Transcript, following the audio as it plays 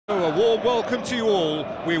A warm welcome to you all.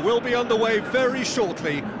 We will be underway very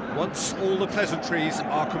shortly once all the pleasantries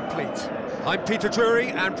are complete. I'm Peter Drury,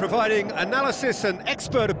 and providing analysis and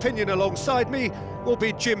expert opinion alongside me will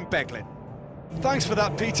be Jim Beglin. Thanks for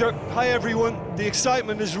that, Peter. Hi everyone. The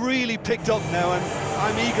excitement has really picked up now and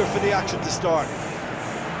I'm eager for the action to start.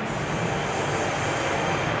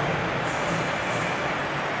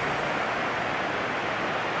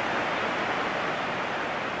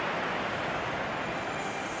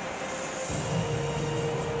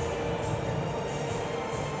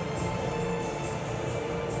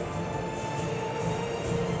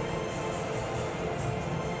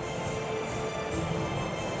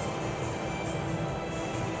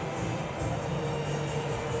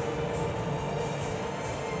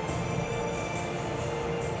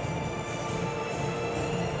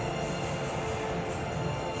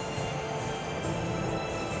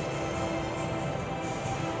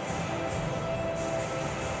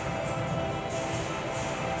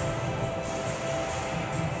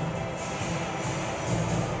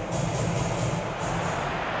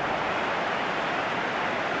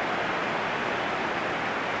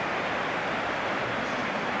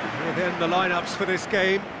 Then the lineups for this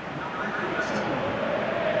game.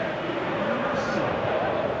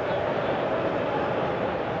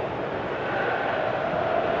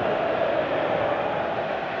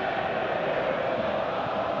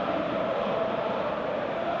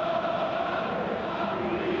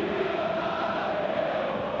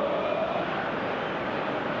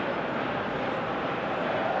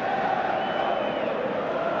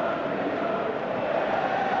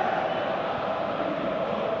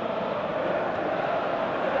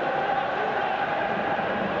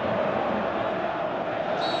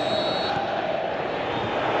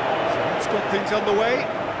 Got things underway.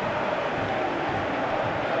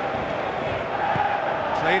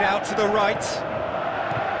 Played out to the right.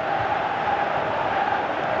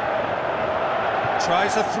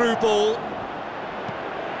 Tries a through ball.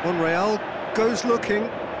 Monreal goes looking.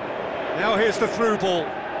 Now here's the through ball.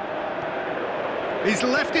 He's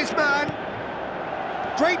left his man.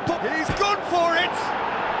 Great ball. He's gone for it.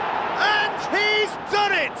 And he's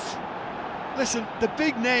done it. Listen, the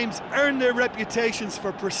big names earn their reputations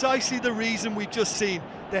for precisely the reason we've just seen.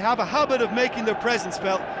 They have a habit of making their presence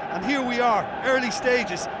felt, and here we are, early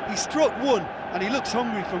stages. He struck one, and he looks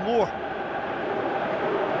hungry for more.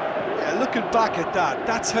 Yeah, looking back at that,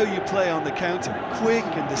 that's how you play on the counter. Quick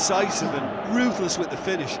and decisive and ruthless with the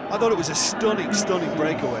finish. I thought it was a stunning, stunning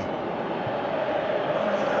breakaway.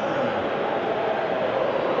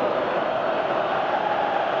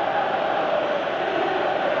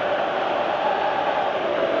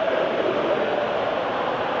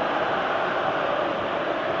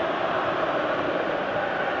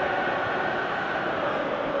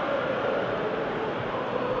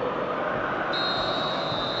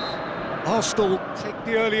 Arsenal take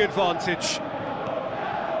the early advantage.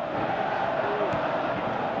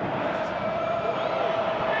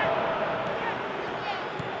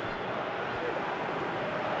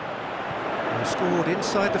 They scored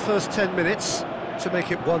inside the first 10 minutes to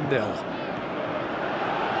make it 1-0.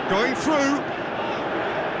 Going through.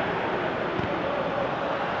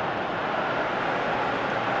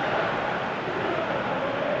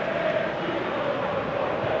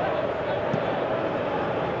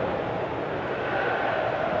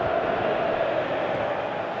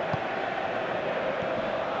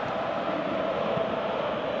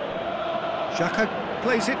 Xhaka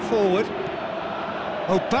plays it forward.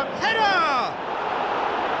 Oh, but header!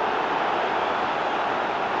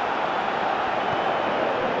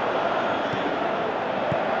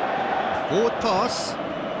 Forward pass.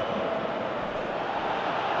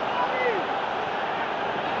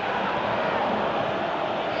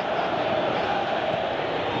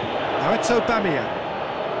 Now it's Aubameyang.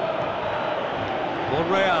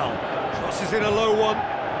 Monreal crosses in a low one.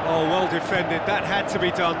 Oh, well defended. That had to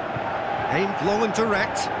be done. Aimed long and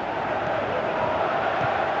direct.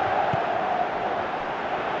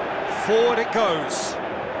 Forward it goes.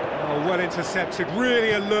 Oh, well intercepted,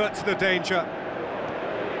 really alert to the danger.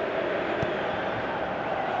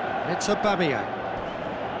 It's Aubameyang.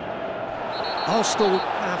 Arsenal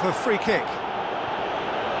have a free kick.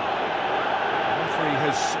 The referee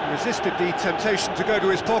has resisted the temptation to go to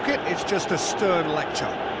his pocket. It's just a stern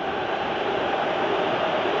lecture.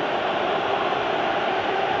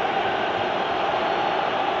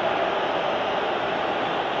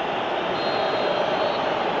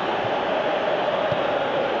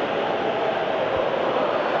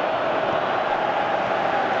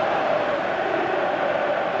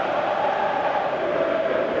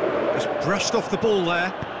 Brushed off the ball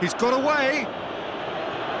there. He's got away.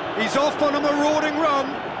 He's off on a marauding run.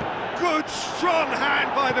 Good, strong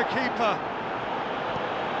hand by the keeper.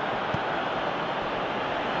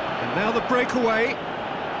 And now the breakaway.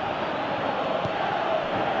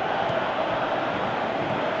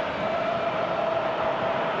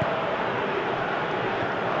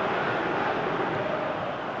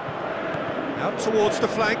 Out towards the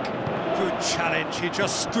flank. Good challenge, he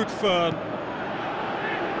just stood firm.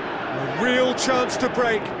 A real chance to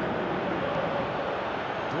break.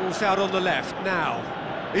 Ball's out on the left now.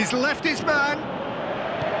 He's left his man.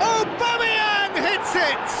 Aubameyang hits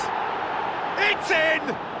it! It's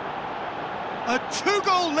in! A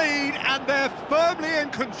 2-goal lead and they're firmly in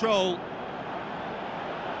control.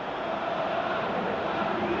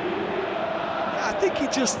 I think he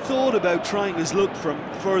just thought about trying his luck from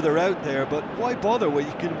further out there, but why bother when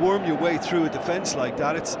you can worm your way through a defence like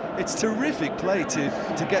that? It's terrific play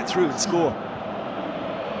to get through and score.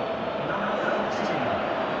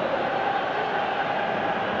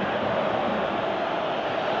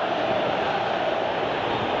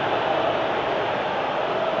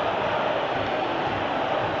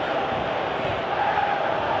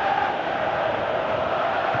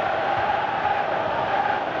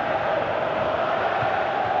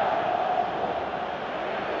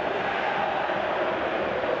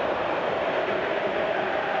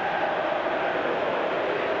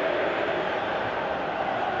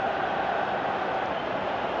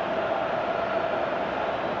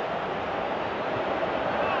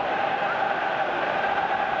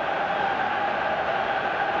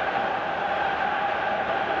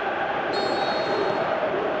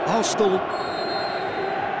 Arsenal.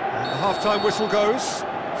 And the half-time whistle goes.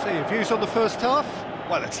 So your views on the first half?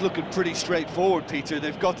 Well, it's looking pretty straightforward, Peter.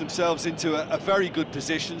 They've got themselves into a very good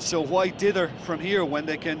position, so why dither from here when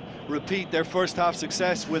they can repeat their first half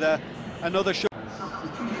success with another shot?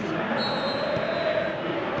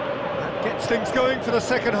 That gets things going for the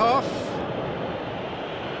second half.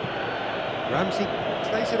 Ramsey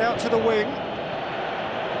plays it out to the wing.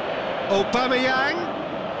 Aubameyang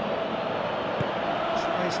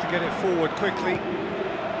tries to get it forward quickly.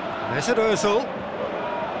 Mesut Ozil.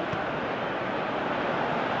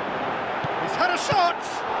 He's had a shot!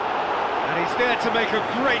 And he's there to make a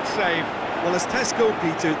great save. Well, as tests go,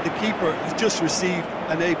 Peter, the keeper has just received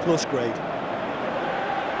an A+ grade.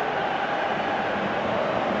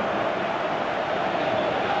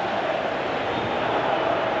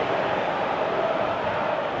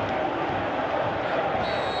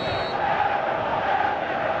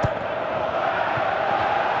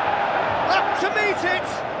 To meet it!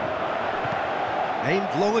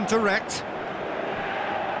 Aimed long and direct.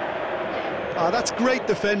 That's great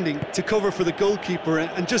defending to cover for the goalkeeper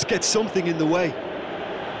and just get something in the way.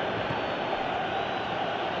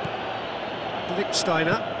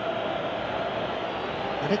 Lichtsteiner.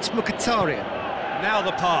 And it's Mkhitaryan. Now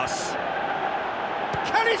the pass.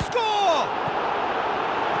 Can he score?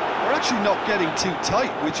 They're actually not getting too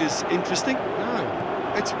tight, which is interesting.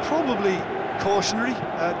 No. It's probably cautionary.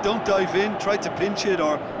 Don't dive in, try to pinch it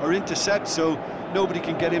or intercept so nobody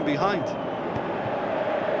can get in behind.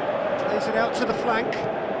 Plays it out to the flank.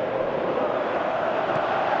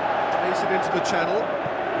 Plays it into the channel.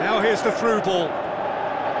 Now here's the through ball.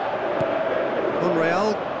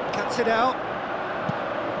 Monreal cuts it out.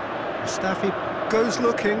 Mustafi goes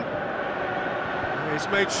looking. He's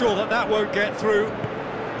made sure that that won't get through.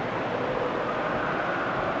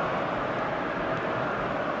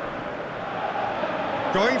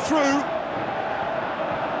 Going through.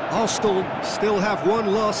 Arsenal still have one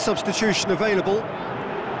last substitution available.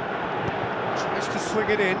 Tries to swing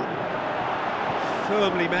it in.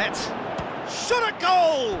 Firmly met. Shot at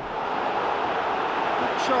goal!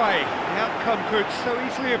 Good try. The outcome could so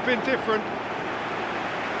easily have been different.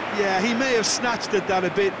 Yeah, he may have snatched at that a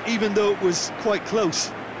bit, even though it was quite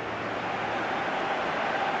close.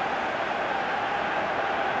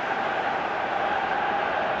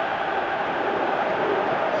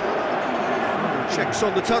 Checks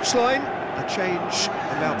on the touchline, a change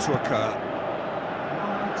about to occur.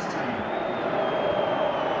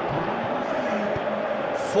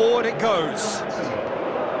 Forward it goes.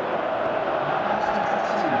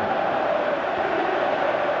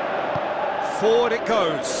 Forward it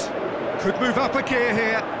goes. Could move up a gear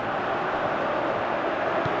here.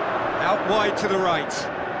 Out wide to the right.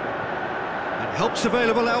 And help's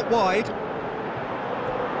available out wide.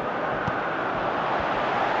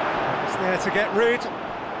 There to get rid.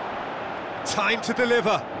 Time to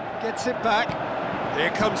deliver. Gets it back.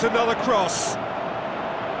 Here comes another cross.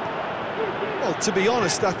 Well, to be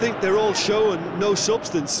honest, I think they're all show and no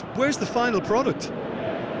substance. Where's the final product?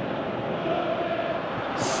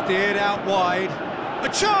 Steered out wide. A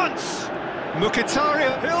chance!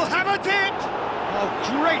 Mkhitaryan, he'll have a dip! Oh,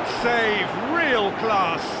 great save, real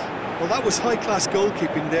class. Well, that was high-class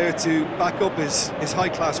goalkeeping there to back up his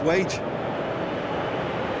high-class wage.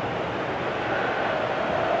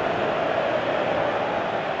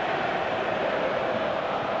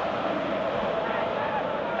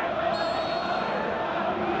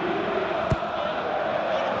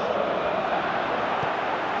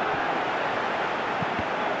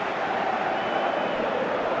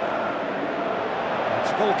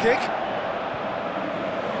 It's a goal kick.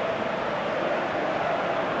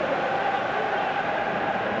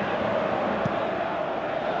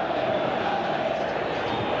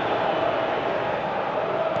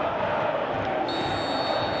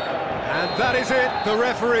 And that is it, the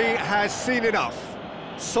referee has seen enough.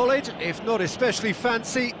 Solid, if not especially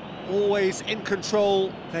fancy, always in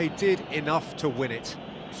control, they did enough to win it.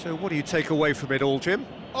 So what do you take away from it all, Jim?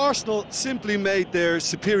 Arsenal simply made their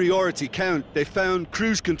superiority count. They found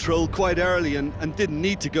cruise control quite early and didn't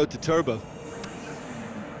need to go to turbo.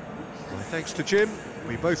 My thanks to Jim.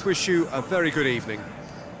 We both wish you a very good evening.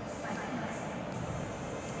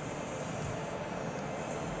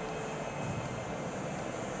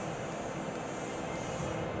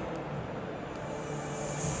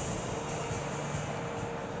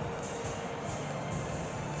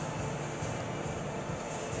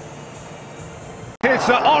 It's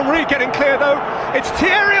Henry getting clear though. It's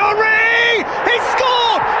Thierry Henry! He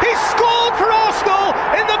scored! He scored for Arsenal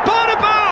in the Qarabag!